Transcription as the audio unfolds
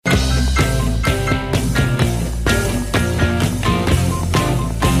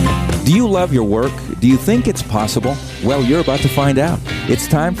Do you love your work? Do you think it's possible? Well, you're about to find out. It's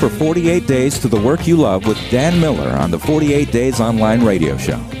time for 48 Days to the Work You Love with Dan Miller on the 48 Days Online Radio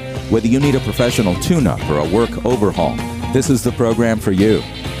Show. Whether you need a professional tune-up or a work overhaul, this is the program for you.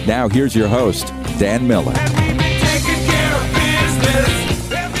 Now, here's your host, Dan Miller.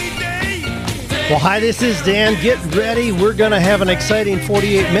 Well, hi, this is Dan. Get ready. We're going to have an exciting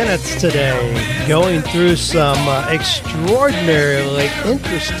 48 minutes today, going through some extraordinarily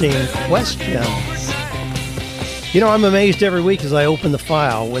interesting questions. You know, I'm amazed every week as I open the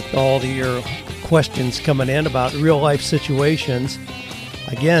file with all your questions coming in about real-life situations.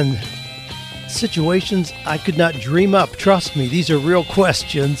 Again, situations I could not dream up. Trust me, these are real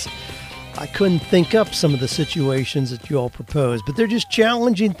questions. I couldn't think up some of the situations that you all propose, but they're just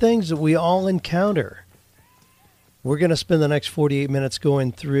challenging things that we all encounter. We're going to spend the next 48 minutes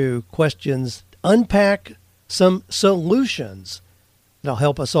going through questions, unpack some solutions that'll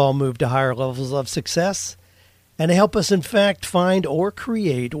help us all move to higher levels of success and help us, in fact, find or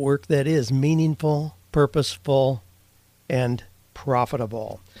create work that is meaningful, purposeful, and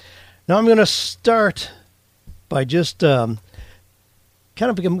profitable. Now, I'm going to start by just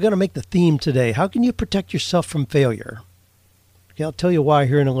I'm going to make the theme today. How can you protect yourself from failure? Okay, I'll tell you why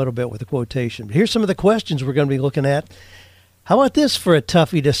here in a little bit with a quotation. But here's some of the questions we're going to be looking at. How about this for a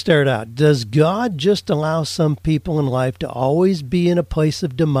toughie to start out? Does God just allow some people in life to always be in a place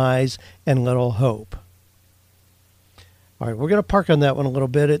of demise and little hope? All right, we're going to park on that one a little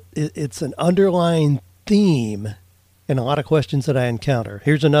bit. It's an underlying theme in a lot of questions that I encounter.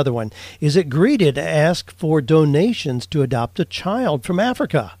 Here's another one. Is it greedy to ask for donations to adopt a child from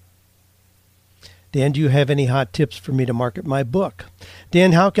Africa? Dan, do you have any hot tips for me to market my book?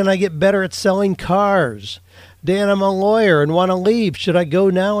 Dan, how can I get better at selling cars? Dan, I'm a lawyer and want to leave. Should I go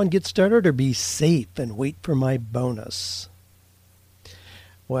now and get started or be safe and wait for my bonus?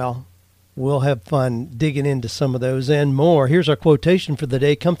 Well, we'll have fun digging into some of those and more. Here's our quotation for the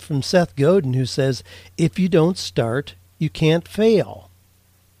day. It comes from Seth Godin, who says, if you don't start, you can't fail.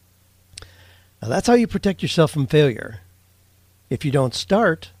 Now, that's how you protect yourself from failure. If you don't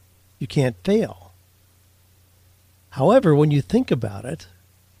start, you can't fail. However, when you think about it,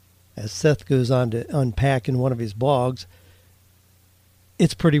 as Seth goes on to unpack in one of his blogs,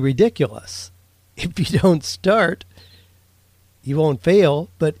 it's pretty ridiculous. If you don't start, you won't fail,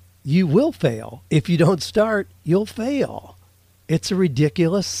 but you will fail. If you don't start, you'll fail. It's a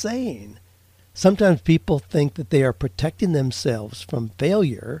ridiculous saying. Sometimes people think that they are protecting themselves from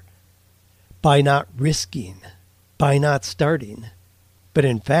failure by not risking, by not starting. But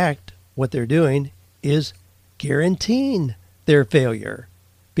in fact, what they're doing is guaranteeing their failure.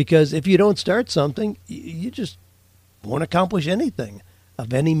 Because if you don't start something, you just won't accomplish anything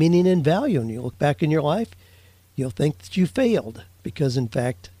of any meaning and value. And you look back in your life, you'll think that you failed because, in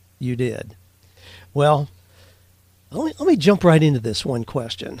fact, you did. Well, let me jump right into this one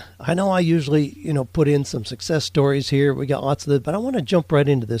question. I know I usually, put in some success stories here. We got lots of it, but I want to jump right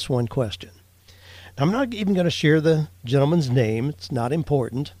into this one question. I'm not even going to share the gentleman's name. It's not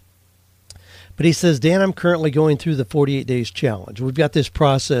important. But he says, Dan, I'm currently going through the 48 Days Challenge. We've got this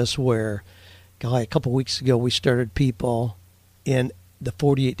process where, a couple weeks ago, we started people in the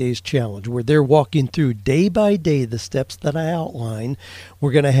 48 Days Challenge, where they're walking through day by day the steps that I outline.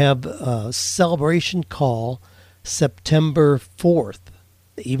 We're going to have a celebration call September 4th,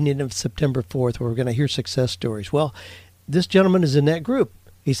 the evening of September 4th, where we're going to hear success stories. Well, this gentleman is in that group.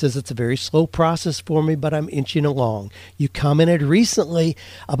 He says, it's a very slow process for me, but I'm inching along. You commented recently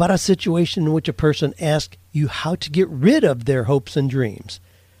about a situation in which a person asked you how to get rid of their hopes and dreams,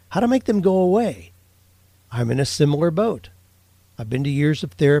 how to make them go away. I'm in a similar boat. I've been to years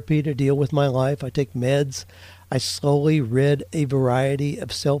of therapy to deal with my life. I take meds. I slowly read a variety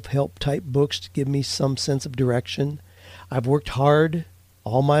of self-help type books to give me some sense of direction. I've worked hard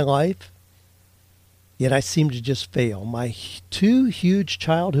all my life, yet I seem to just fail. My two huge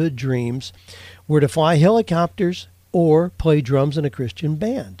childhood dreams were to fly helicopters or play drums in a Christian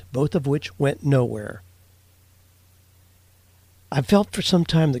band, both of which went nowhere. I felt for some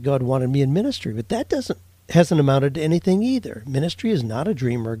time that God wanted me in ministry, but that hasn't amounted to anything either. Ministry is not a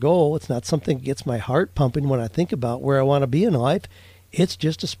dream or a goal. It's not something that gets my heart pumping when I think about where I want to be in life. It's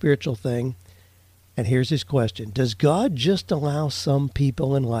just a spiritual thing. And here's his question. Does God just allow some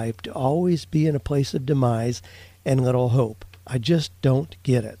people in life to always be in a place of demise and little hope? I just don't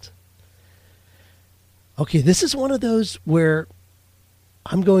get it. Okay, this is one of those where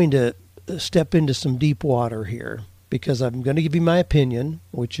I'm going to step into some deep water here because I'm going to give you my opinion,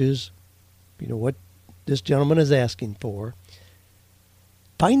 which is, what this gentleman is asking for.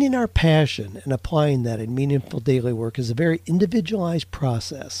 Finding our passion and applying that in meaningful daily work is a very individualized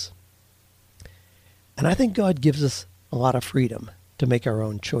process. And I think God gives us a lot of freedom to make our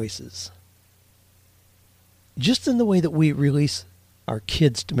own choices. Just in the way that we release our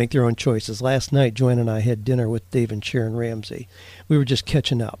kids to make their own choices. Last night, Joanne and I had dinner with Dave and Sharon Ramsey. We were just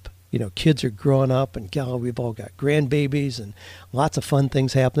catching up. You know, kids are growing up, and we've all got grandbabies and lots of fun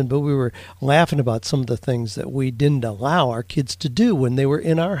things happening, but we were laughing about some of the things that we didn't allow our kids to do when they were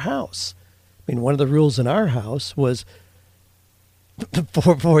in our house. I mean, one of the rules in our house was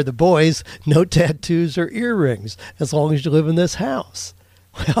for the boys, no tattoos or earrings as long as you live in this house.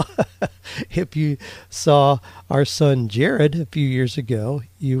 Well, if you saw our son Jared a few years ago,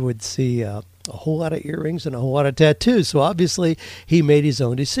 you would see a whole lot of earrings and a whole lot of tattoos. So obviously he made his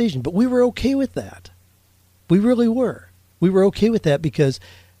own decision, but we were okay with that. We really were. We were okay with that because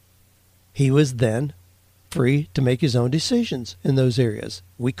he was then free to make his own decisions in those areas.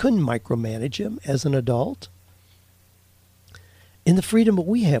 We couldn't micromanage him as an adult. In the freedom that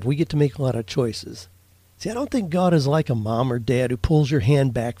we have, we get to make a lot of choices. See, I don't think God is like a mom or dad who pulls your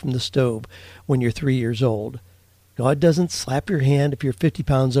hand back from the stove when you're 3 years old. God doesn't slap your hand if you're 50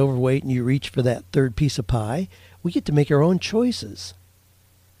 pounds overweight and you reach for that third piece of pie. We get to make our own choices.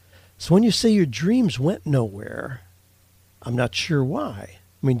 So when you say your dreams went nowhere, I'm not sure why.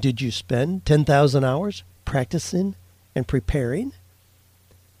 I mean, did you spend 10,000 hours practicing and preparing?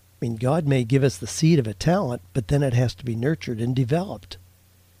 I mean, God may give us the seed of a talent, but then it has to be nurtured and developed.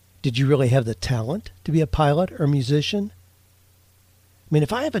 Did you really have the talent to be a pilot or a musician? I mean,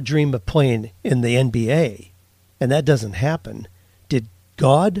 if I have a dream of playing in the NBA and that doesn't happen, did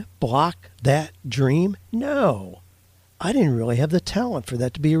God block that dream? No. I didn't really have the talent for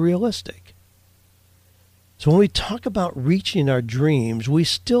that to be realistic. So when we talk about reaching our dreams, we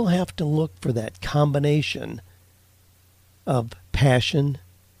still have to look for that combination of passion,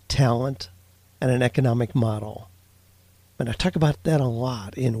 talent, and an economic model. And I talk about that a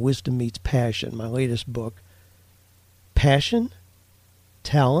lot in Wisdom Meets Passion, my latest book. Passion,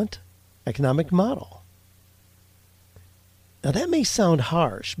 talent, economic model. Now that may sound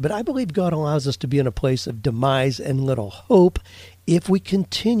harsh, but I believe God allows us to be in a place of demise and little hope if we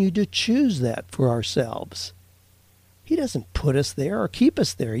continue to choose that for ourselves. He doesn't put us there or keep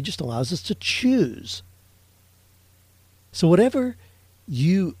us there. He just allows us to choose. So whatever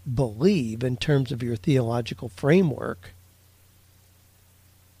you believe in terms of your theological framework,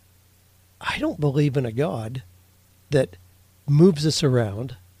 I don't believe in a God that moves us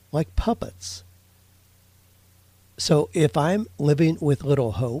around like puppets. So if I'm living with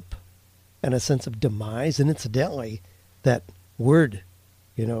little hope and a sense of demise, and incidentally, that word,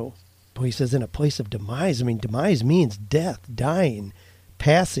 he says in a place of demise, I mean, demise means death, dying,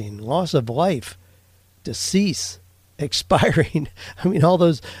 passing, loss of life, decease, expiring. I mean, all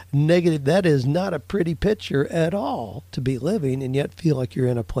those negative, that is not a pretty picture at all to be living and yet feel like you're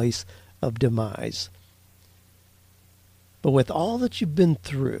in a place of demise. But with all that you've been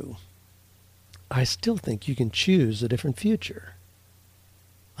through, I still think you can choose a different future.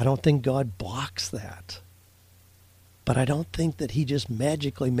 I don't think God blocks that. But I don't think that he just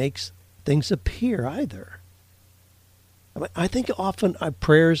magically makes things appear either. I think often our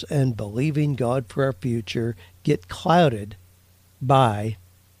prayers and believing God for our future get clouded by,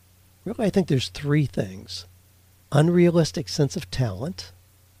 really, I think there's three things. Unrealistic sense of talent,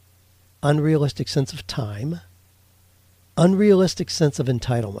 unrealistic sense of time, unrealistic sense of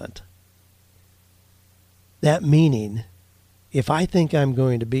entitlement. That meaning, if I think I'm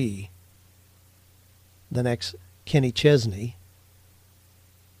going to be the next Kenny Chesney,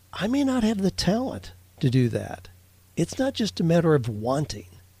 I may not have the talent to do that. It's not just a matter of wanting,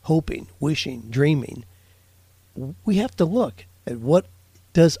 hoping, wishing, dreaming. We have to look at what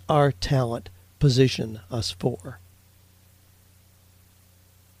does our talent position us for.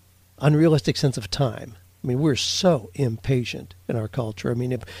 Unrealistic sense of time. I mean, we're so impatient in our culture. I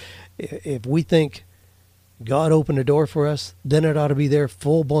mean, if we think God opened a door for us, then it ought to be there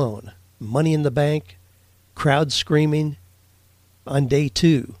full blown. Money in the bank, crowd screaming on day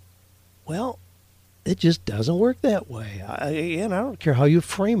 2. Well, it just doesn't work that way. And I don't care how you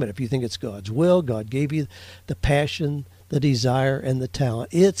frame it. If you think it's God's will, God gave you the passion, the desire, and the talent.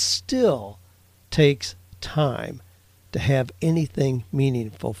 It still takes time to have anything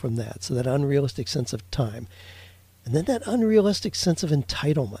meaningful from that. So that unrealistic sense of time. And then that unrealistic sense of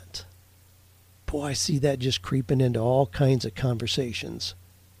entitlement. Boy, I see that just creeping into all kinds of conversations.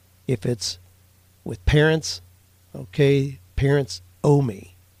 If it's with parents, okay, parents owe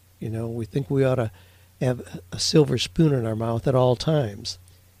me. We think we ought to have a silver spoon in our mouth at all times.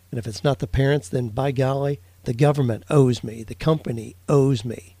 And if it's not the parents, then by golly, the government owes me. The company owes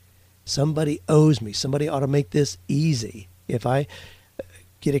me. Somebody owes me. Somebody ought to make this easy. If I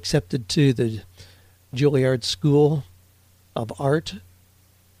get accepted to the Juilliard School of Art.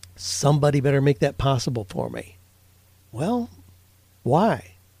 Somebody better make that possible for me. Well,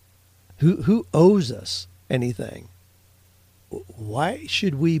 why? Who owes us anything? Why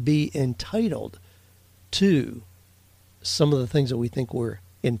should we be entitled to some of the things that we think we're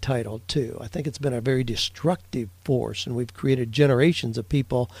entitled to? I think it's been a very destructive force, and we've created generations of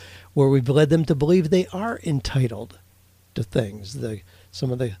people where we've led them to believe they are entitled to things.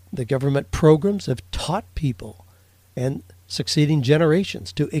 Some of the government programs have taught people and succeeding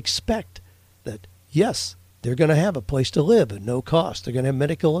generations to expect that, yes, they're going to have a place to live at no cost. They're going to have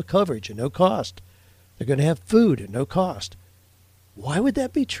medical coverage at no cost. They're going to have food at no cost. Why would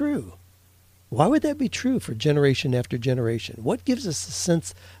that be true? Why would that be true for generation after generation? What gives us a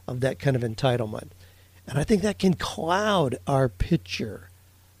sense of that kind of entitlement? And I think that can cloud our picture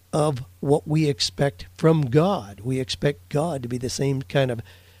of what we expect from God. We expect God to be the same kind of,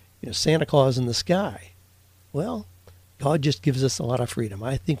 Santa Claus in the sky. Well, God just gives us a lot of freedom.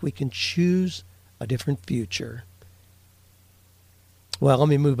 I think we can choose a different future. Well, let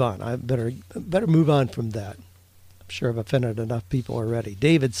me move on. I better move on from that. I'm sure I've offended enough people already.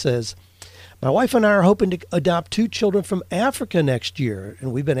 David says, my wife and I are hoping to adopt 2 children from Africa next year,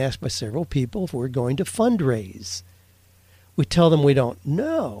 and we've been asked by several people if we're going to fundraise. We tell them we don't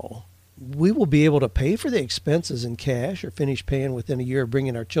know. We will be able to pay for the expenses in cash or finish paying within a year of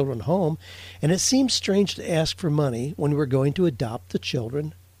bringing our children home, and it seems strange to ask for money when we're going to adopt the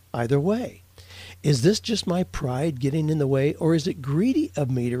children either way. Is this just my pride getting in the way, or is it greedy of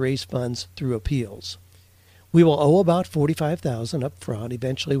me to raise funds through appeals? We will owe about $45,000 up front.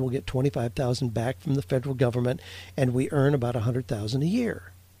 Eventually, we'll get $25,000 back from the federal government, and we earn about $100,000 a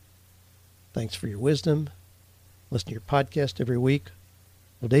year. Thanks for your wisdom. Listen to your podcast every week.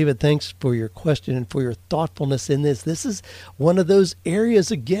 Well, David, thanks for your question and for your thoughtfulness in this. This is one of those areas,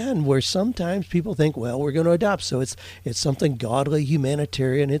 again, where sometimes people think, well, we're going to adopt, so it's something godly,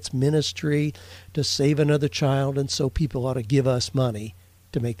 humanitarian, it's ministry to save another child, and so people ought to give us money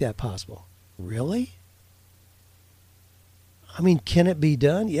to make that possible. Really? I mean, can it be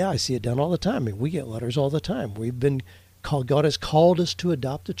done? Yeah, I see it done all the time. I mean, we get letters all the time. We've been called, God has called us to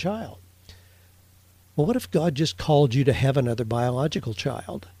adopt a child. Well, what if God just called you to have another biological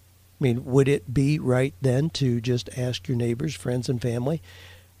child? I mean, would it be right then to just ask your neighbors, friends, and family,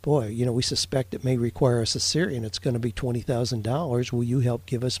 boy, we suspect it may require a cesarean. It's going to be $20,000. Will you help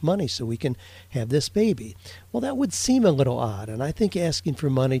give us money so we can have this baby? Well, that would seem a little odd, and I think asking for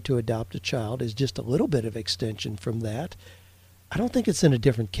money to adopt a child is just a little bit of extension from that. I don't think it's in a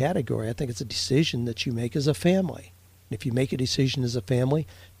different category. I think it's a decision that you make as a family. And if you make a decision as a family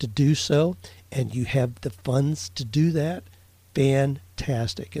to do so, and you have the funds to do that,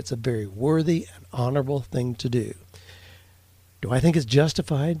 fantastic. It's a very worthy and honorable thing to do. Do I think it's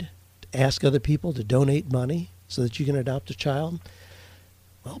justified to ask other people to donate money so that you can adopt a child?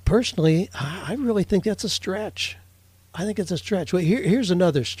 Well, personally, I really think that's a stretch. I think it's a stretch. Well, here's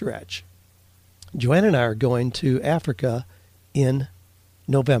another stretch. Joanne and I are going to Africa in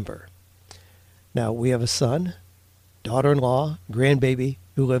November. Now, we have a son, daughter-in-law, grandbaby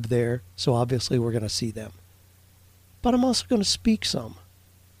who live there, so obviously we're going to see them. But I'm also going to speak some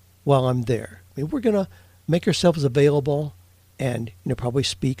while I'm there. I mean, we're going to make ourselves available and probably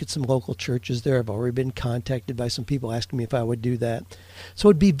speak at some local churches there. I've already been contacted by some people asking me if I would do that. So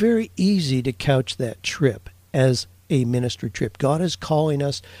it'd be very easy to couch that trip as a ministry trip. God is calling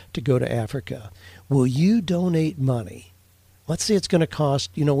us to go to Africa. Will you donate money? Let's say it's going to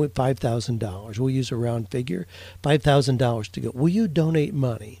cost, $5,000. We'll use a round figure, $5,000 to go. Will you donate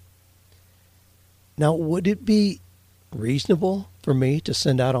money? Now, would it be reasonable for me to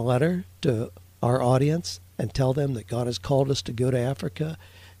send out a letter to our audience and tell them that God has called us to go to Africa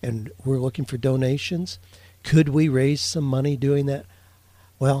and we're looking for donations? Could we raise some money doing that?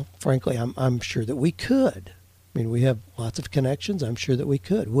 Well, frankly, I'm sure that we could. I mean, we have lots of connections. I'm sure that we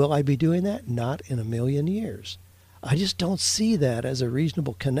could. Will I be doing that? Not in a million years. I just don't see that as a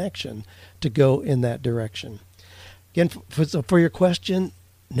reasonable connection to go in that direction. Again, for your question,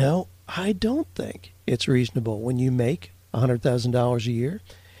 no, I don't think it's reasonable. When you make $100,000 a year,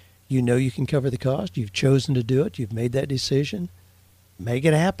 you can cover the cost. You've chosen to do it. You've made that decision. Make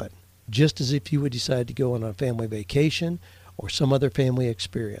it happen, just as if you would decide to go on a family vacation or some other family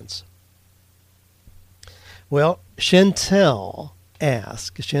experience. Well, Chantel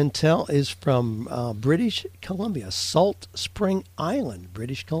is from British Columbia, Salt Spring Island,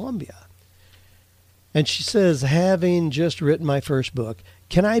 British Columbia. And she says, having just written my first book,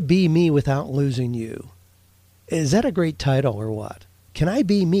 Can I Be Me Without Losing You? Is that a great title or what? Can I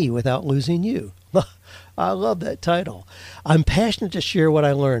be me without losing you? I love that title. I'm passionate to share what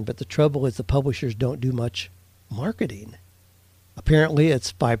I learned, but the trouble is the publishers don't do much marketing. Apparently,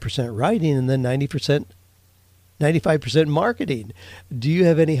 it's 5% writing and then 95% marketing. Do you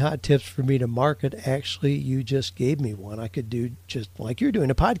have any hot tips for me to market? Actually, you just gave me one. I could do just like you're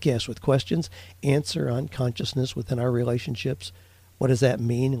doing, a podcast with questions, answer on consciousness within our relationships. What does that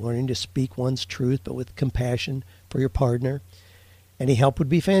mean? Learning to speak one's truth, but with compassion for your partner. Any help would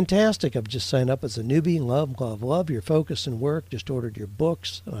be fantastic. I've just signed up as a newbie. Love your focus and work. Just ordered your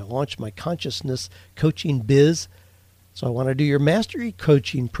books, and I launched my consciousness coaching biz. So I want to do your mastery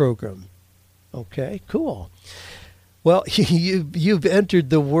coaching program. Okay, cool. Well, you've entered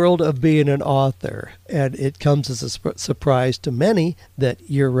the world of being an author, and it comes as a surprise to many that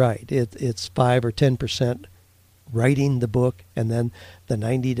you're right. It's 5 or 10% writing the book, and then the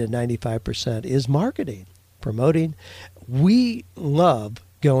 90 to 95% is marketing, promoting. We love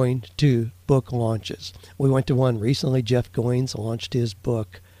going to book launches. We went to one recently. Jeff Goins launched his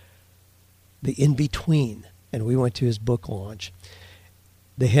book, The In-Between, and we went to his book launch.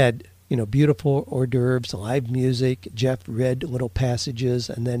 They had beautiful hors d'oeuvres, live music. Jeff read little passages,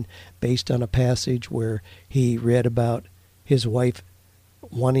 and then based on a passage where he read about his wife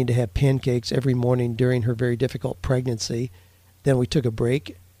wanting to have pancakes every morning during her very difficult pregnancy, then we took a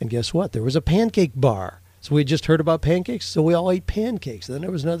break, and guess what? There was a pancake bar. So we just heard about pancakes, so we all ate pancakes. Then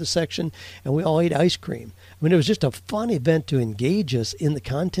there was another section, and we all ate ice cream. I mean, it was just a fun event to engage us in the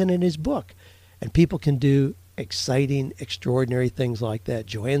content in his book. And people can do exciting, extraordinary things like that.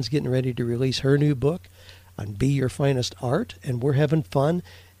 Joanne's getting ready to release her new book on Be Your Finest Art, and we're having fun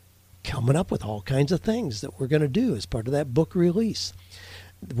coming up with all kinds of things that we're going to do as part of that book release.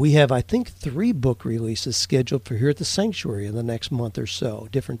 We have, I think, 3 book releases scheduled for here at the Sanctuary in the next month or so.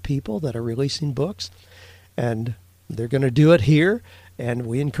 Different people that are releasing books, and they're going to do it here, and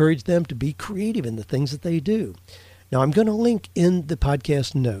we encourage them to be creative in the things that they do. Now, I'm going to link in the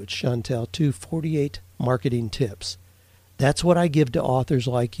podcast notes, Chantel, to 48 marketing tips. That's what I give to authors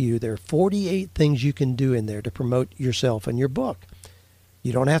like you. There are 48 things you can do in there to promote yourself and your book.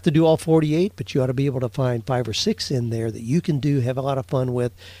 You don't have to do all 48, but you ought to be able to find 5 or 6 in there that you can do, have a lot of fun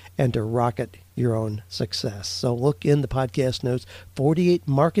with, and to rocket your own success. So look in the podcast notes, 48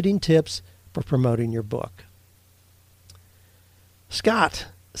 marketing tips for promoting your book. Scott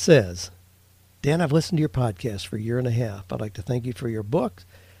says, Dan, I've listened to your podcast for a year and a half. I'd like to thank you for your book,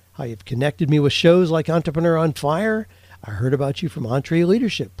 how you've connected me with shows like Entrepreneur on Fire. I heard about you from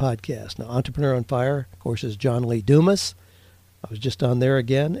EntreLeadership podcast. Now, Entrepreneur on Fire, of course, is John Lee Dumas. I was just on there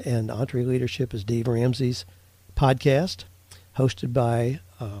again, and EntreLeadership is Dave Ramsey's podcast, hosted by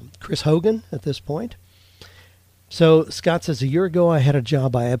Chris Hogan at this point. So Scott says, a year ago I had a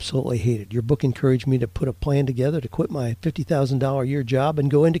job I absolutely hated. Your book encouraged me to put a plan together to quit my $50,000 a year job and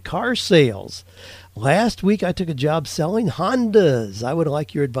go into car sales. Last week I took a job selling Hondas. I would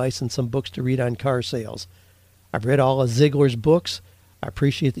like your advice and some books to read on car sales. I've read all of Ziglar's books. I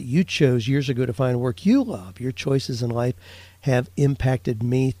appreciate that you chose years ago to find work you love. Your choices in life have impacted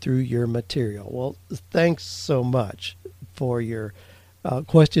me through your material. Well, thanks so much for your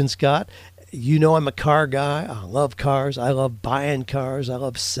question, Scott. You know I'm a car guy. I love cars. I love buying cars. I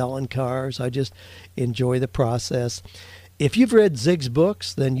love selling cars. I just enjoy the process. If you've read Zig's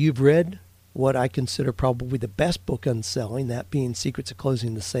books, then you've read what I consider probably the best book on selling, that being Secrets of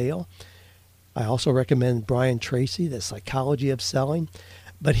Closing the Sale. I also recommend Brian Tracy, The Psychology of Selling.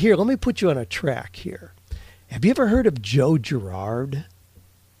 But here, let me put you on a track here. Have you ever heard of Joe Girard?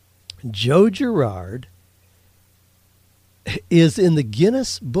 Joe Girard is in the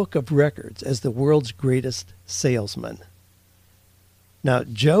Guinness Book of Records as the world's greatest salesman. Now,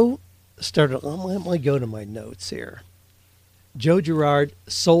 Joe started, let me go to my notes here. Joe Girard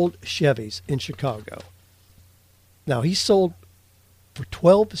sold Chevys in Chicago. Now, he sold for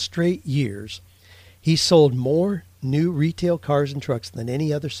 12 straight years. He sold more new retail cars and trucks than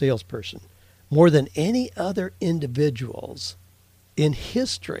any other salesperson, more than any other individuals in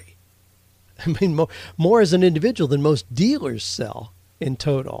history. I mean, more as an individual than most dealers sell in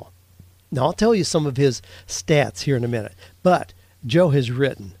total. Now, I'll tell you some of his stats here in a minute, but Joe has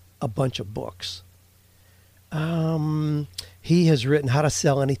written a bunch of books. He has written How to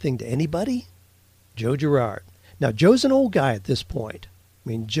Sell Anything to Anybody, Joe Girard. Now, Joe's an old guy at this point. I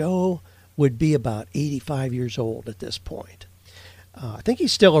mean, Joe would be about 85 years old at this point. I think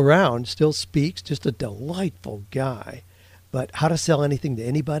he's still around, still speaks, just a delightful guy. But How to Sell Anything to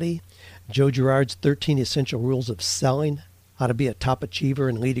Anybody, Joe Girard's 13 Essential Rules of Selling, How to Be a Top Achiever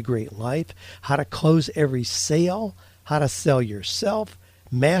and Lead a Great Life, How to Close Every Sale, How to Sell Yourself,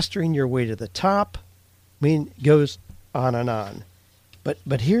 Mastering Your Way to the Top. I mean, it goes on and on.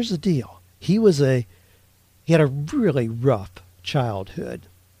 But here's the deal. He had a really rough childhood.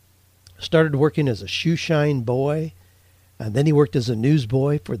 Started working as a shoe shine boy, and then he worked as a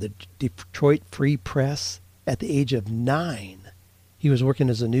newsboy for the Detroit Free Press at the age of 9. He was working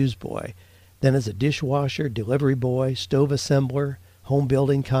as a newsboy, then as a dishwasher, delivery boy, stove assembler, home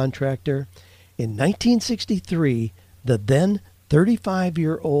building contractor. In 1963, the then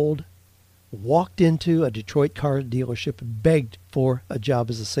 35-year-old walked into a Detroit car dealership and begged for a job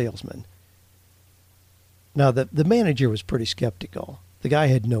as a salesman. Now, the manager was pretty skeptical. The guy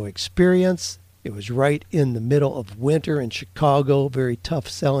had no experience. It was right in the middle of winter in Chicago, very tough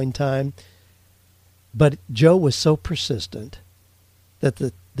selling time. But Joe was so persistent that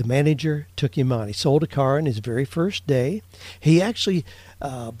the manager took him on. He sold a car on his very first day. He actually,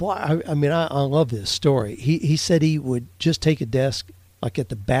 I love this story. He said he would just take a desk like at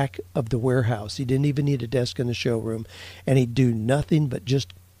the back of the warehouse. He didn't even need a desk in the showroom, and he'd do nothing but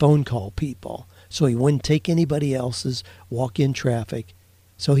just phone call people. So he wouldn't take anybody else's walk-in traffic.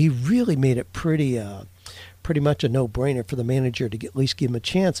 So he really made it pretty much a no-brainer for the manager to at least give him a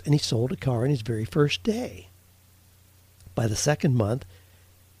chance, and he sold a car on his very first day. By the second month,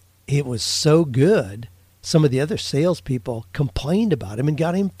 it was so good, some of the other salespeople complained about him and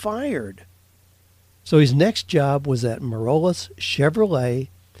got him fired. So his next job was at Marolis Chevrolet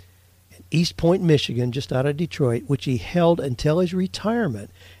in East Point, Michigan, just out of Detroit, which he held until his retirement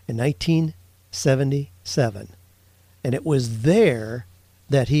in 1977. And it was there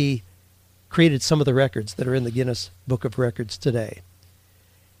that he created some of the records that are in the Guinness Book of Records today.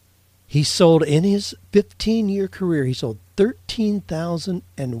 He sold, in his 15-year career, he sold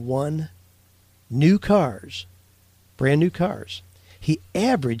 13,001 new cars, brand new cars. He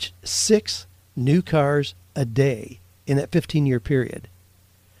averaged 6 new cars a day in that 15-year period.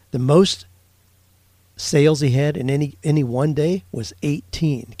 The most sales he had in any one day was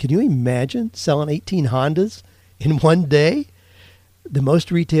 18. Can you imagine selling 18 Hondas in one day? The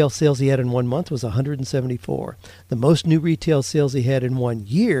most retail sales he had in 1 month was 174. The most new retail sales he had in 1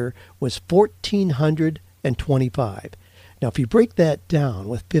 year was 1,425. Now, if you break that down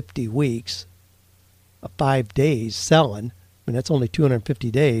with 50 weeks, 5 days selling, that's only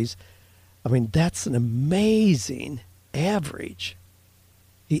 250 days. That's an amazing average.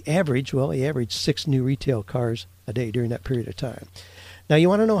 He averaged 6 new retail cars a day during that period of time. Now, you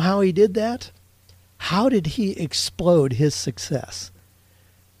want to know how he did that? How did he explode his success?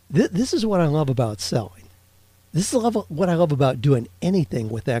 This is what I love about selling. This is what I love about doing anything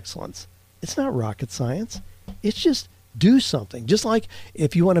with excellence. It's not rocket science. It's just do something. Just like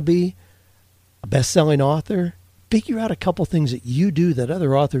if you want to be a best-selling author, figure out a couple things that you do that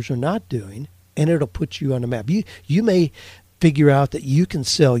other authors are not doing, and it'll put you on the map. You may figure out that you can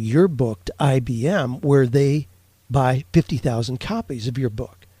sell your book to IBM where they buy 50,000 copies of your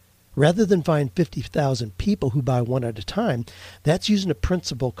book. Rather than find 50,000 people who buy one at a time, that's using a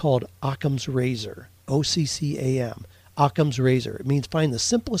principle called Occam's razor, O-C-C-A-M, Occam's razor. It means find the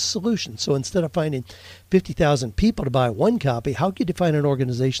simplest solution. So instead of finding 50,000 people to buy one copy, how could you find an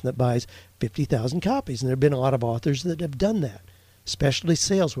organization that buys 50,000 copies? And there have been a lot of authors that have done that. Specialty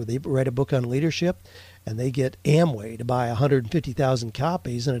sales, where they write a book on leadership, and they get Amway to buy 150,000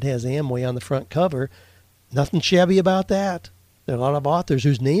 copies, and it has Amway on the front cover. Nothing shabby about that. There are a lot of authors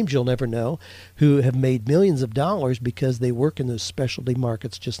whose names you'll never know who have made millions of dollars because they work in those specialty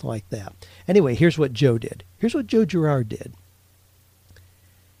markets just like that. Anyway, here's what Joe did. Here's what Joe Girard did.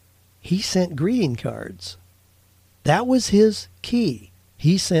 He sent greeting cards. That was his key.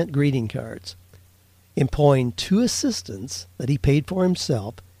 He sent greeting cards. Employing 2 assistants that he paid for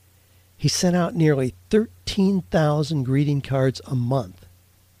himself, he sent out nearly 13,000 greeting cards a month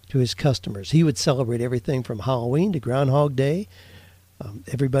to his customers. He would celebrate everything from Halloween to Groundhog Day.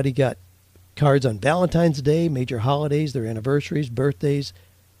 Everybody got cards on Valentine's Day, major holidays, their anniversaries, birthdays.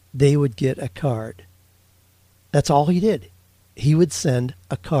 They would get a card. That's all he did. He would send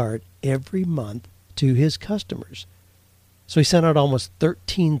a card every month to his customers. So he sent out almost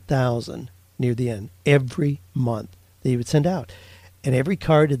 13,000 near the end every month that he would send out. And every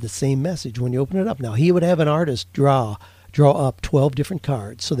card had the same message when you open it up. Now, he would have an artist draw up 12 different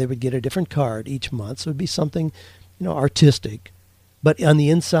cards. So they would get a different card each month. So it would be something, artistic. But on the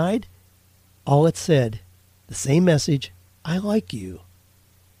inside, all it said, the same message, I like you.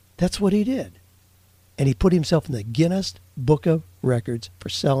 That's what he did. And he put himself in the Guinness Book of Records for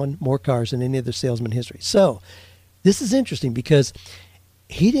selling more cars than any other salesman in history. So this is interesting because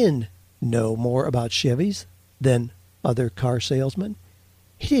he didn't know more about Chevys than other car salesmen.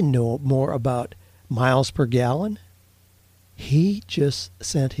 He didn't know more about miles per gallon. He just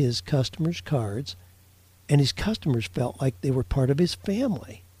sent his customers cards, and his customers felt like they were part of his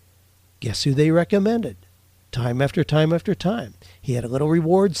family. Guess who they recommended? Time after time after time. He had a little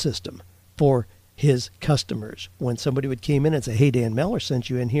reward system for his customers. When somebody would came in and say, hey, Dan Miller sent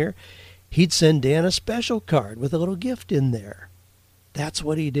you in here, he'd send Dan a special card with a little gift in there. That's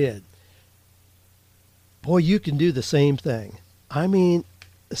what he did. Boy, you can do the same thing. I mean,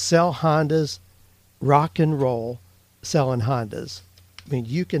 sell Hondas, rock and roll selling Hondas. I mean,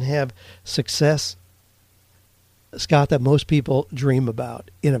 you can have success, Scott, that most people dream about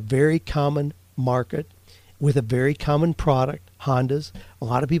in a very common market with a very common product, Hondas. A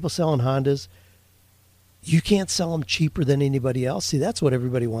lot of people selling Hondas. You can't sell them cheaper than anybody else. See, that's what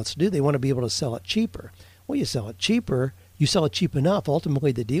everybody wants to do. They want to be able to sell it cheaper. Well, you sell it cheaper. You sell it cheap enough.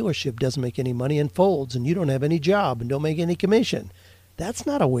 Ultimately, the dealership doesn't make any money and folds, and you don't have any job and don't make any commission. That's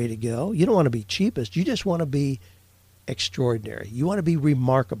not a way to go. You don't want to be cheapest. You just want to be extraordinary. You want to be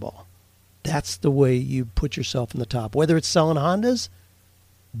remarkable. That's the way you put yourself in the top, whether it's selling Hondas,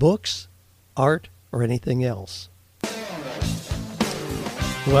 books, art, or anything else.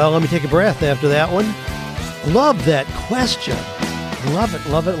 Well, let me take a breath after that one. Love that question. Love it,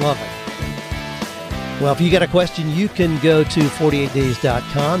 love it, love it. Well, if you got a question, you can go to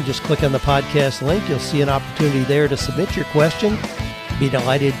 48days.com. Just click on the podcast link. You'll see an opportunity there to submit your question. Be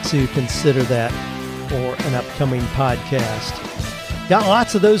delighted to consider that for an upcoming podcast. Got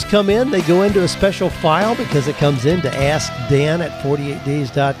lots of those come in. They go into a special file because it comes in to AskDan at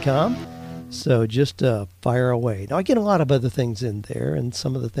 48days.com. So just fire away. Now, I get a lot of other things in there, and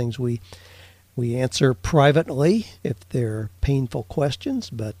some of the things we answer privately if they're painful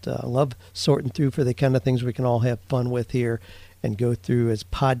questions, but I love sorting through for the kind of things we can all have fun with here and go through as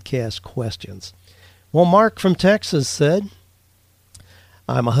podcast questions. Well, Mark from Texas said,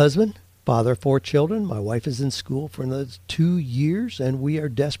 I'm a husband, father of 4 children. My wife is in school for another 2 years, and we are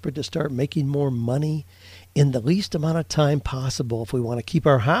desperate to start making more money in the least amount of time possible if we want to keep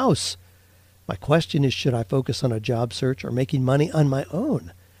our house. My question is, should I focus on a job search or making money on my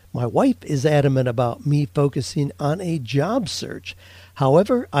own? My wife is adamant about me focusing on a job search.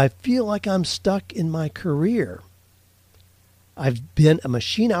 However, I feel like I'm stuck in my career. I've been a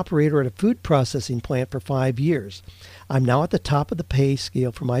machine operator at a food processing plant for 5 years. I'm now at the top of the pay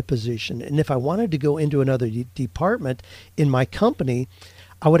scale for my position, and if I wanted to go into another department in my company,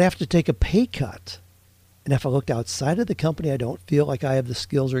 I would have to take a pay cut. And if I looked outside of the company, I don't feel like I have the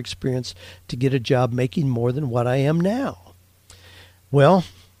skills or experience to get a job making more than what I am now. Well,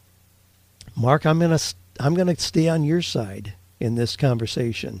 Mark, I'm going to stay on your side in this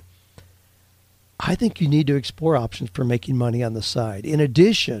conversation. I think you need to explore options for making money on the side. In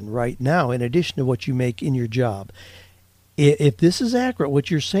addition to what you make in your job, if this is accurate, what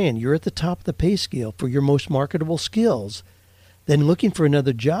you're saying, you're at the top of the pay scale for your most marketable skills, then looking for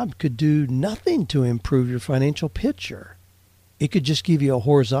another job could do nothing to improve your financial picture. It could just give you a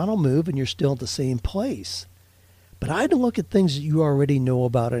horizontal move and you're still at the same place. But I'd look at things that you already know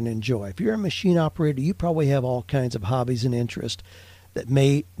about and enjoy. If you're a machine operator, you probably have all kinds of hobbies and interests that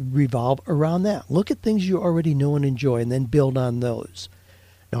may revolve around that. Look at things you already know and enjoy and then build on those.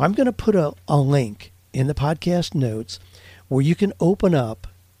 Now, I'm going to put a link in the podcast notes where you can open up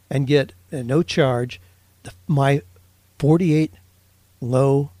and get, at no charge, my 48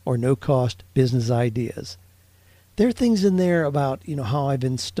 low or no cost business ideas. There are things in there about, how I've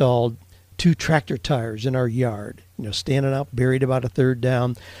installed 2 tractor tires in our yard, standing up, buried about a third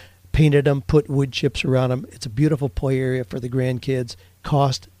down, painted them, put wood chips around them. It's a beautiful play area for the grandkids.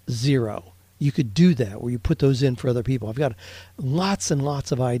 Cost $0. You could do that where you put those in for other people. I've got lots and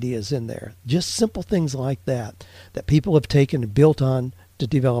lots of ideas in there. Just simple things like that people have taken and built on to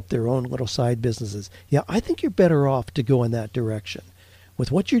develop their own little side businesses. Yeah, I think you're better off to go in that direction.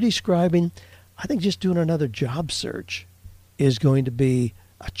 With what you're describing, I think just doing another job search is going to be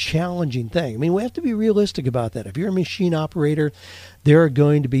a challenging thing. I mean, we have to be realistic about that. If you're a machine operator, there are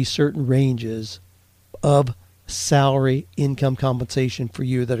going to be certain ranges of salary, income, compensation for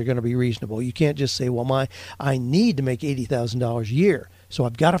you that are going to be reasonable. You can't just say, well, I need to make $80,000 a year, so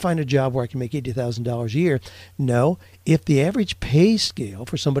I've got to find a job where I can make $80,000 a year. No, if the average pay scale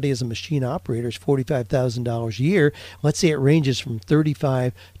for somebody as a machine operator is $45,000 a year, let's say it ranges from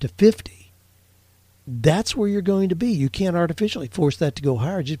 35 to 50. That's where you're going to be. You can't artificially force that to go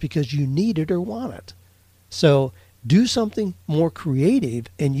higher just because you need it or want it. So do something more creative,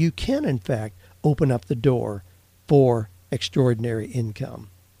 and you can, in fact, open up the door for extraordinary income.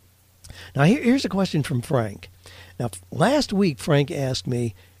 Now, here's a question from Frank. Now, last week, Frank asked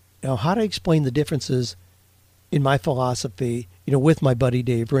me, how to explain the differences in my philosophy, with my buddy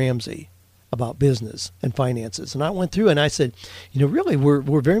Dave Ramsey about business and finances. And I went through and I said, really,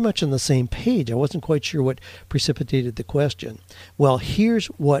 we're very much on the same page. I wasn't quite sure what precipitated the question. Well, here's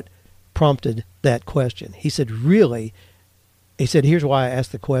what prompted that question. He said, really, he said, here's why I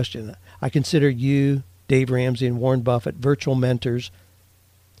asked the question. I consider you, Dave Ramsey, and Warren Buffett virtual mentors.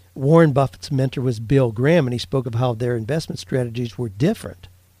 Warren Buffett's mentor was Bill Graham, and he spoke of how their investment strategies were different,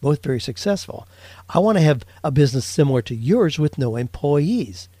 both very successful. I want to have a business similar to yours with no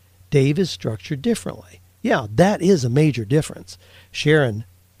employees. Dave is structured differently. Yeah, that is a major difference. Sharon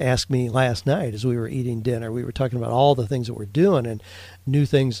asked me last night as we were eating dinner, we were talking about all the things that we're doing and new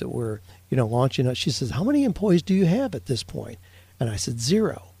things that we're, launching. She says, how many employees do you have at this point? And I said,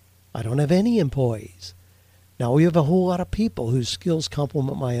 0. I don't have any employees. Now, we have a whole lot of people whose skills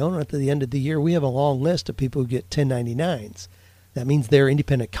complement my own. At the end of the year, we have a long list of people who get 1099s. That means they're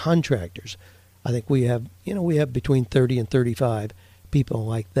independent contractors. I think we have between 30 and 35 people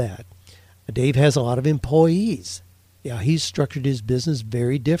like that. Dave has a lot of employees. Yeah, he's structured his business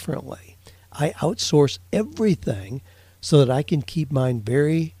very differently. I outsource everything so that I can keep mine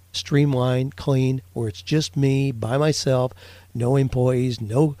very streamlined, clean, where it's just me by myself, no employees,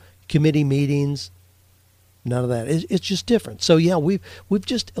 no committee meetings, none of that. It's just different. So yeah, we've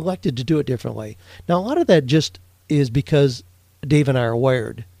just elected to do it differently. Now, a lot of that just is because Dave and I are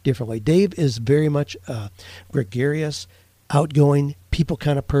wired differently. Dave is very much gregarious, outgoing, people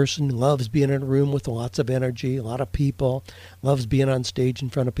kind of person, loves being in a room with lots of energy, a lot of people, loves being on stage in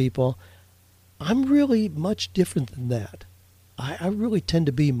front of people. I'm really much different than that. I really tend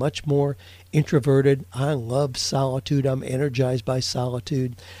to be much more introverted. I love solitude. I'm energized by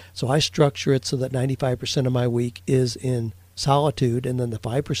solitude. So I structure it so that 95% of my week is in solitude, and then the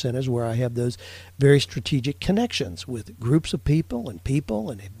 5% is where I have those very strategic connections with groups of people and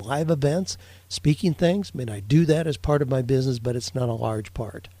live events, speaking things. I mean, I do that as part of my business, but it's not a large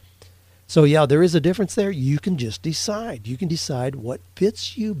part. So yeah, there is a difference there. You can just decide. You can decide what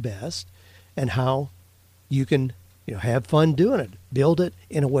fits you best and how you can have fun doing it. Build it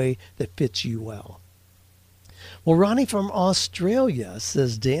in a way that fits you well. Well, Ronnie from Australia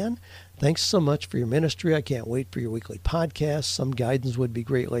says, Dan, thanks so much for your ministry. I can't wait for your weekly podcast. Some guidance would be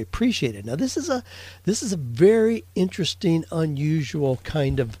greatly appreciated. Now, this is a very interesting, unusual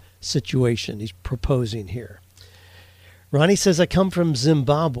kind of situation he's proposing here. Ronnie says, I come from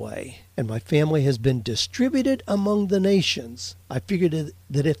Zimbabwe, and my family has been distributed among the nations. I figured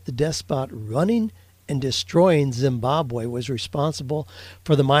that if the despot running and destroying Zimbabwe was responsible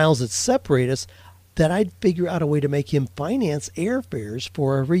for the miles that separate us, that I'd figure out a way to make him finance airfares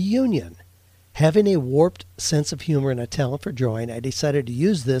for a reunion. Having a warped sense of humor and a talent for drawing, I decided to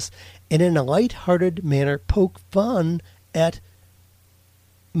use this and in a light-hearted manner poke fun at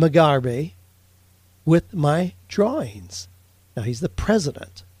Mugabe with my drawings. Now, he's the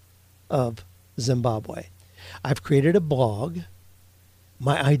president of Zimbabwe. I've created a blog.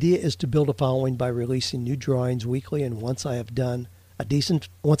 My idea is to build a following by releasing new drawings weekly, and once I have a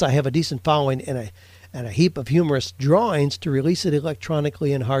decent following and a heap of humorous drawings, to release it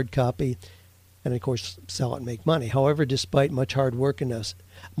electronically in hard copy, and of course sell it and make money. However, despite much hard work and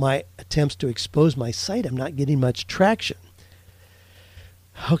my attempts to expose my site, I'm not getting much traction.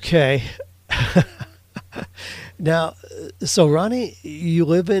 Okay. Now, so Ronnie, you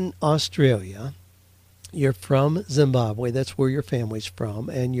live in Australia. You're from Zimbabwe. That's where your family's from,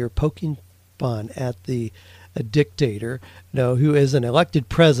 and you're poking fun at a dictator, who is an elected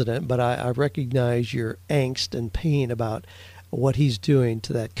president, but I recognize your angst and pain about what he's doing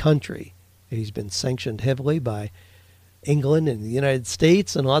to that country. He's been sanctioned heavily by England and the United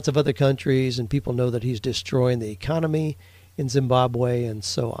States and lots of other countries, and people know that he's destroying the economy in Zimbabwe and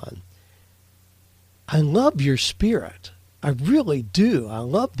so on. I love your spirit. I really do. I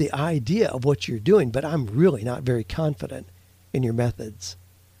love the idea of what you're doing, but I'm really not very confident in your methods.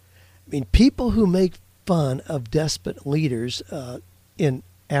 I mean, people who make fun of despot leaders in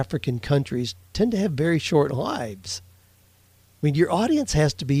African countries tend to have very short lives. I mean, your audience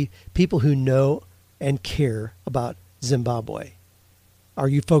has to be people who know and care about Zimbabwe. Are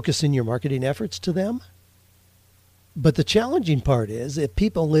you focusing your marketing efforts to them? But the challenging part is, if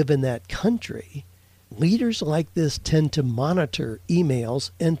people live in that country, leaders like this tend to monitor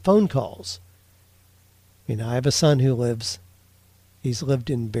emails and phone calls. I have a son he's lived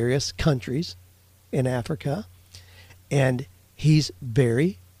in various countries in Africa, and he's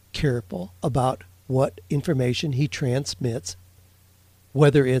very careful about what information he transmits,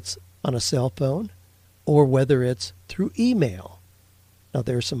 whether it's on a cell phone or whether it's through email. Now,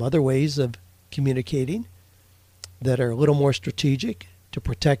 there are some other ways of communicating that are a little more strategic to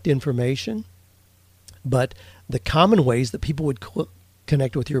protect information, but the common ways that people would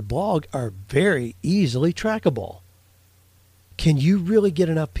connect with your blog are very easily trackable. Can you really get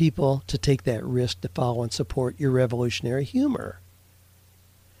enough people to take that risk to follow and support your revolutionary humor?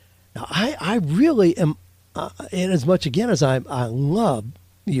 Now, I really am, and as much again as I love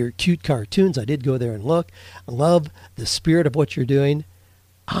your cute cartoons, I did go there and look. I love the spirit of what you're doing.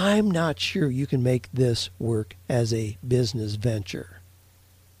 I'm not sure you can make this work as a business venture.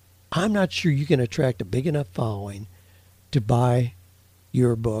 I'm not sure you can attract a big enough following to buy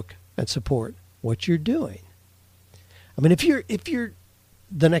your book and support what you're doing. I mean, if you're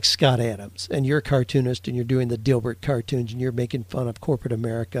the next Scott Adams and you're a cartoonist and you're doing the Dilbert cartoons and you're making fun of corporate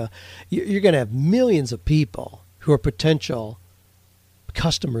America, you're going to have millions of people who are potential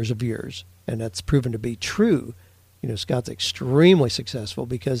customers of yours, and that's proven to be true. You know, Scott's extremely successful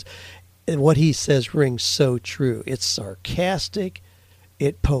because what he says rings so true. It's sarcastic,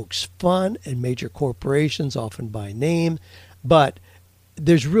 it pokes fun at major corporations, often by name, but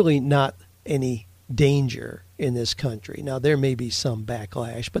there's really not any danger in this country. Now, there may be some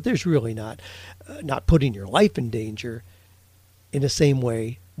backlash, but there's really not putting your life in danger in the same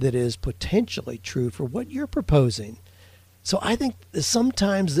way that is potentially true for what you're proposing. So I think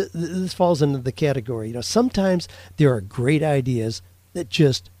sometimes this falls into the category, you know, sometimes there are great ideas that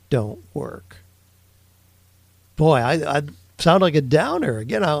just don't work. Boy, I sound like a downer.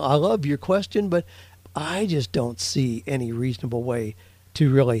 Again, I love your question, but I just don't see any reasonable way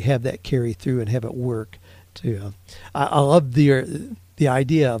to really have that carry through and have it work. I love the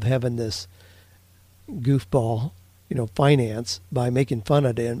idea of having this goofball, you know, finance by making fun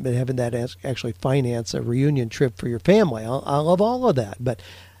of it and having that actually finance a reunion trip for your family. I love all of that, but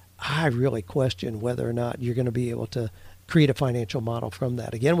I really question whether or not you're going to be able to create a financial model from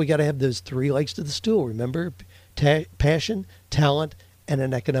that. Again, we got to have those three legs to the stool. Remember, passion, talent, and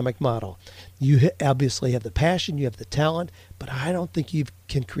an economic model. You obviously have the passion, you have the talent, but I don't think you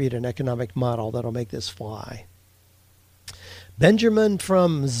can create an economic model that'll make this fly. Benjamin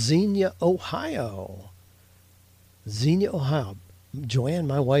from Xenia, Ohio. Xenia, Ohio. Joanne,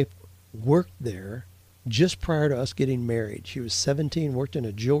 my wife, worked there just prior to us getting married. She was 17, worked in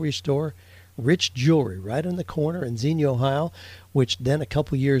a jewelry store, Rich Jewelry, right on the corner in Xenia, Ohio, which then a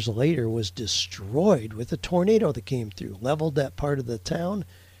couple years later was destroyed with a tornado that came through, leveled that part of the town.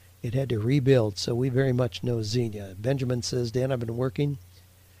 It had to rebuild, so we very much know Xenia. Benjamin says, Dan, I've been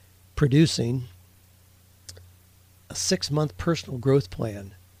producing a 6-month personal growth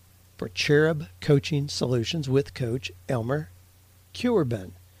plan for Cherub Coaching Solutions with Coach Elmer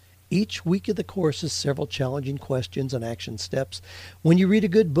Kuerben. Each week of the course is several challenging questions and action steps. When you read a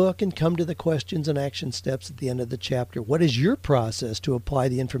good book and come to the questions and action steps at the end of the chapter, what is your process to apply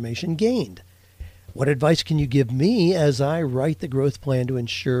the information gained? What advice can you give me as I write the growth plan to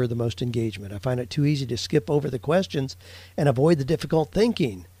ensure the most engagement? I find it too easy to skip over the questions and avoid the difficult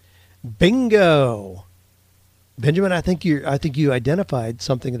thinking. Bingo! Benjamin, I think you identified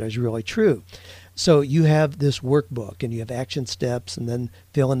something that is really true. So you have this workbook and you have action steps and then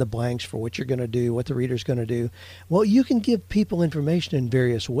fill in the blanks for what you're going to do, what the reader's going to do. Well, you can give people information in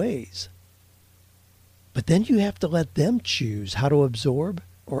various ways. But then you have to let them choose how to absorb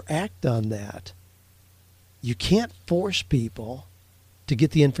or act on that. You can't force people to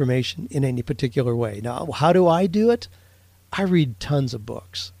get the information in any particular way. Now, how do I do it? I read tons of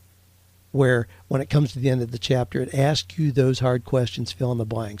books where when it comes to the end of the chapter, it asks you those hard questions, fill in the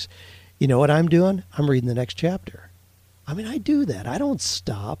blanks. You know what I'm doing? I'm reading the next chapter. I mean, I do that. I don't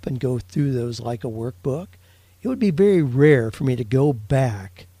stop and go through those like a workbook. It would be very rare for me to go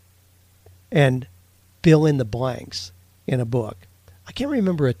back and fill in the blanks in a book. I can't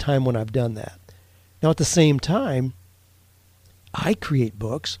remember a time when I've done that. Now, at the same time, I create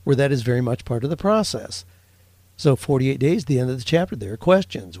books where that is very much part of the process. So 48 days, the end of the chapter, there are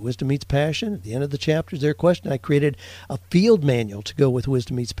questions. Wisdom Meets Passion. At the end of the chapters, there are questions. I created a field manual to go with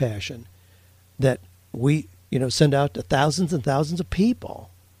Wisdom Meets Passion that we, send out to thousands and thousands of people.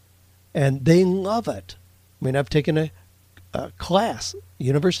 And they love it. I mean, I've taken a class, a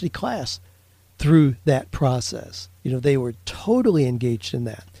university class, through that process. They were totally engaged in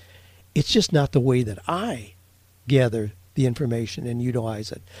that. It's just not the way that I gather the information and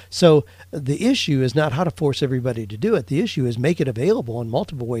utilize it. So the issue is not how to force everybody to do it. The issue is make it available in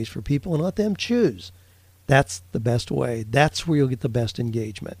multiple ways for people and let them choose. That's the best way. That's where you'll get the best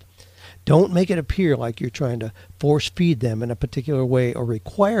engagement. Don't make it appear like you're trying to force feed them in a particular way or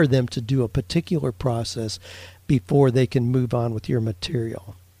require them to do a particular process before they can move on with your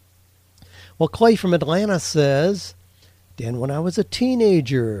material. Well, Clay from Atlanta says, Dan, when I was a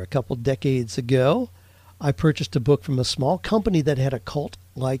teenager a couple decades ago, I purchased a book from a small company that had a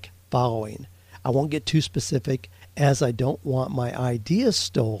cult-like following. I won't get too specific as I don't want my ideas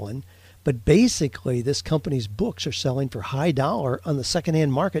stolen, but basically this company's books are selling for high dollar on the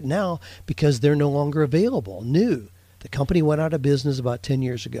secondhand market now because they're no longer available, new. The company went out of business about 10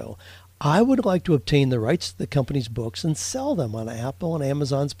 years ago. I would like to obtain the rights to the company's books and sell them on Apple and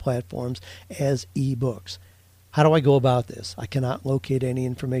Amazon's platforms as e-books. How do I go about this? I cannot locate any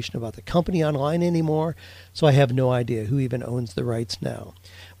information about the company online anymore, so I have no idea who even owns the rights now.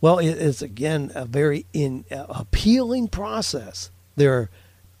 Well, it is, again, a very appealing process. There are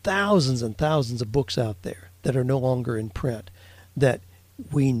thousands and thousands of books out there that are no longer in print that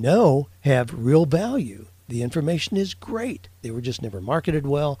we know have real value. The information is great. They were just never marketed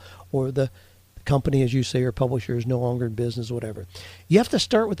well, or the company, as you say, or publisher is no longer in business, whatever. You have to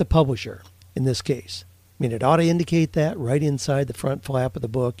start with the publisher in this case. I mean, it ought to indicate that right inside the front flap of the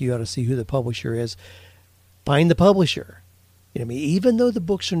book. You ought to see who the publisher is. Find the publisher. I mean, even though the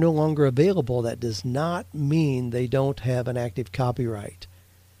books are no longer available, that does not mean they don't have an active copyright.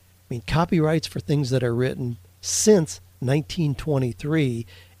 I mean, copyrights for things that are written since 1923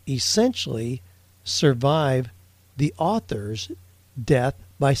 essentially survive the author's death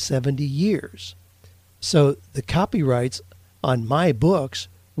by 70 years. So the copyrights on my books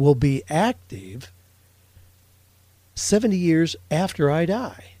will be active 70 years after I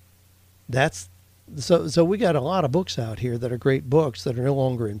die. So we got a lot of books out here that are great books that are no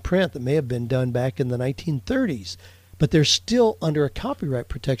longer in print that may have been done back in the 1930s, but they're still under a copyright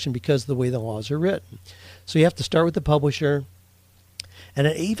protection because of the way the laws are written. So you have to start with the publisher. And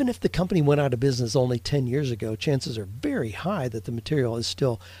even if the company went out of business only 10 years ago, chances are very high that the material is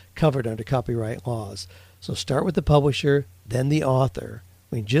still covered under copyright laws. So start with the publisher, then the author.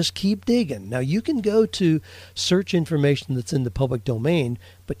 I mean, just keep digging. Now, you can go to search information that's in the public domain,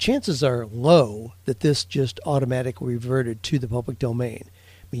 but chances are low that this just automatically reverted to the public domain.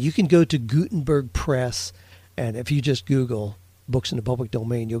 I mean, you can go to Gutenberg Press, and if you just Google books in the public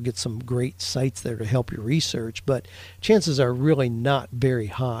domain, you'll get some great sites there to help your research, but chances are really not very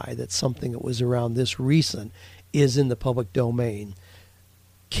high that something that was around this recent is in the public domain.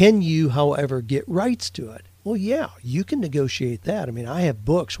 Can you, however, get rights to it? Well, yeah, you can negotiate that. I mean, I have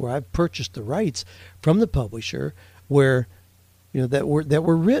books where I've purchased the rights from the publisher where, that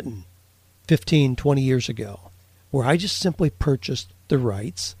were written 15, 20 years ago, where I just simply purchased the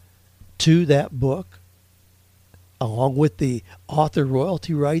rights to that book along with the author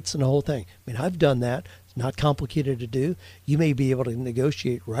royalty rights and the whole thing. I mean, I've done that. It's not complicated to do. You may be able to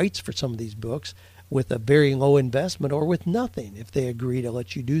negotiate rights for some of these books with a very low investment or with nothing if they agree to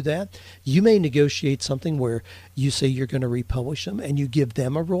let you do that. You may negotiate something where you say you're going to republish them and you give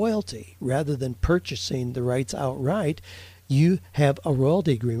them a royalty. Rather than purchasing the rights outright, you have a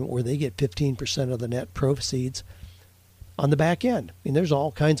royalty agreement where they get 15% of the net proceeds on the back end. I mean, there's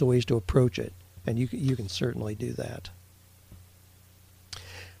all kinds of ways to approach it, and you can certainly do that.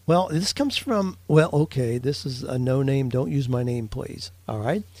 Well, this comes from, this is a no name, don't use my name, please. All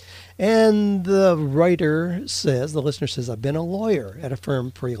right. And the listener says, I've been a lawyer at a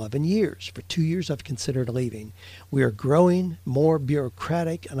firm for 11 years. For 2 years, I've considered leaving. We are growing, more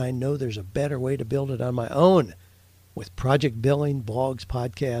bureaucratic, and I know there's a better way to build it on my own with project billing, blogs,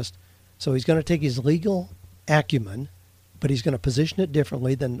 podcasts. So he's going to take his legal acumen, but he's going to position it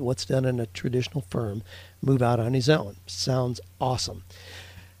differently than what's done in a traditional firm, move out on his own. Sounds awesome.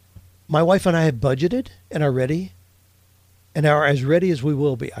 My wife and I have budgeted and are ready, and are as ready as we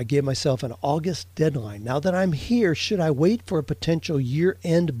will be. I gave myself an August deadline. Now that I'm here, should I wait for a potential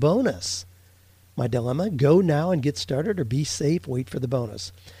year-end bonus? My dilemma, go now and get started, or be safe, wait for the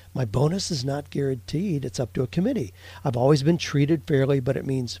bonus. My bonus is not guaranteed. It's up to a committee. I've always been treated fairly, but it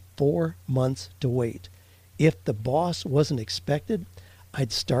means 4 months to wait. If the boss wasn't expected,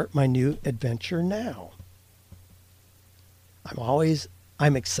 I'd start my new adventure now.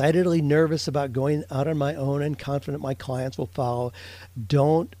 I'm excitedly nervous about going out on my own and confident my clients will follow.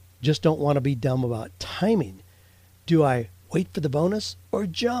 Don't want to be dumb about timing. Do I wait for the bonus or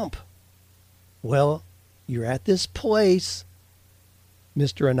jump? Well, you're at this place,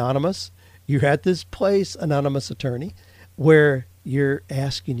 Mr. Anonymous. You're at this place, anonymous attorney, where you're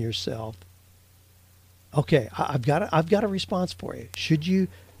asking yourself, okay, I've got a response for you. Should you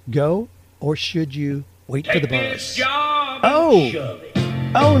go or should you wait for the bonus?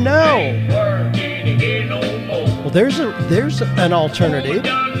 Oh no! Well, there's an alternative.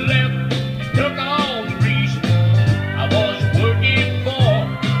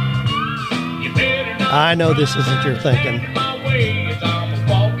 I know this isn't your thinking.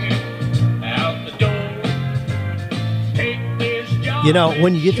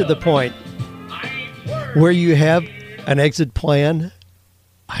 When you get to the point where you have an exit plan,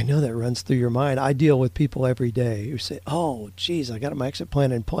 I know that runs through your mind. I deal with people every day who say, oh, geez, I got my exit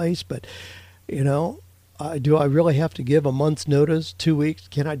plan in place, but, do I really have to give a month's notice, 2 weeks?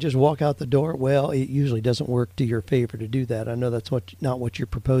 Can I just walk out the door? Well, it usually doesn't work to your favor to do that. I know that's not what you're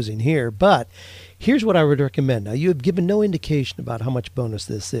proposing here, but here's what I would recommend. Now, you have given no indication about how much bonus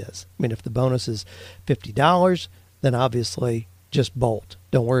this is. I mean, if the bonus is $50, then obviously just bolt.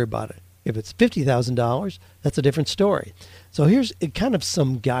 Don't worry about it. If it's $50,000, that's a different story. So here's kind of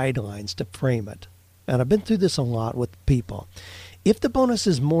some guidelines to frame it. And I've been through this a lot with people. If the bonus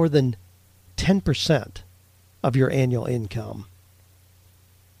is more than 10% of your annual income,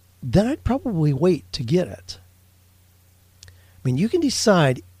 then I'd probably wait to get it. I mean, you can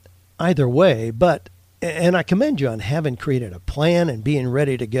decide either way, and I commend you on having created a plan and being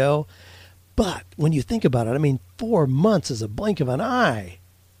ready to go. But when you think about it, I mean, 4 months is a blink of an eye,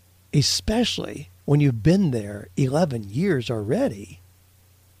 especially when you've been there 11 years already.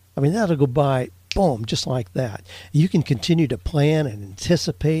 I mean, that'll go by, boom, just like that. You can continue to plan and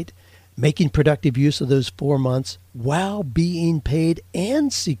anticipate making productive use of those 4 months while being paid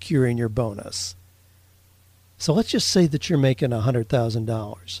and securing your bonus. So let's just say that you're making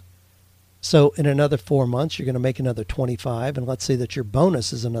 $100,000. So in another 4 months, you're going to make another 25, and let's say that your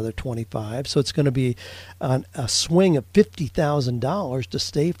bonus is another 25. So it's going to be a swing of $50,000 to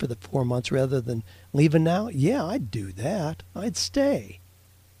stay for the 4 months rather than leaving now. Yeah, I'd do that. I'd stay.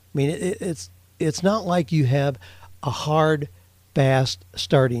 I mean, it's not like you have a hard, fast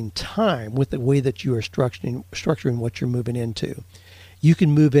starting time with the way that you are structuring what you're moving into. You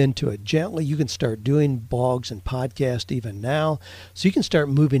can move into it gently. You can start doing blogs and podcasts even now. So you can start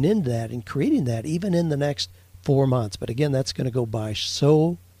moving into that and creating that even in the next 4 months. But again, that's going to go by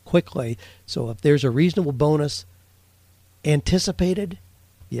so quickly. So if there's a reasonable bonus anticipated,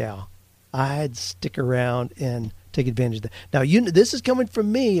 yeah, I'd stick around and take advantage of that. Now, this is coming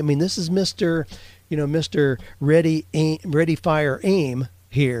from me. I mean, this is Mr. Ready, Fire, Aim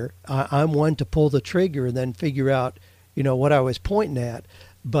here. I'm one to pull the trigger and then figure out what I was pointing at.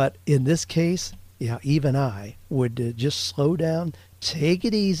 But in this case, yeah, even I would just slow down, take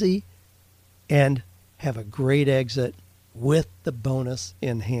it easy, and have a great exit with the bonus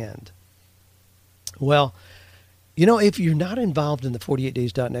in hand. Well, if you're not involved in the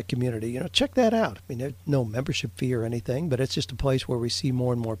 48days.net community, check that out. I mean, there's no membership fee or anything, but it's just a place where we see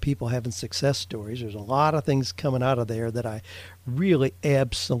more and more people having success stories. There's a lot of things coming out of there that I really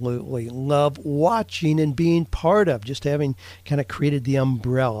absolutely love watching and being part of, just having kind of created the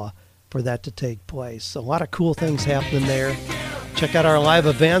umbrella for that to take place. A lot of cool things happening there. Check out our live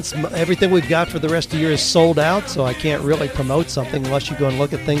events. Everything we've got for the rest of the year is sold out, so I can't really promote something unless you go and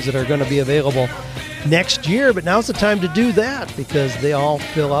look at things that are going to be available next year. But now's the time to do that because they all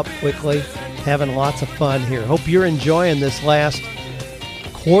fill up quickly. Having lots of fun here. Hope you're enjoying this last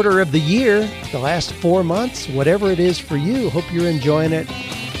quarter of the year, the last 4 months, whatever it is for you. Hope you're enjoying it,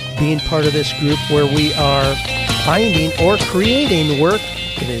 being part of this group where we are finding or creating work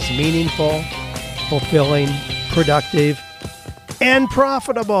that is meaningful, fulfilling, productive, and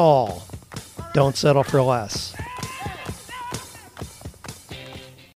profitable. Don't settle for less.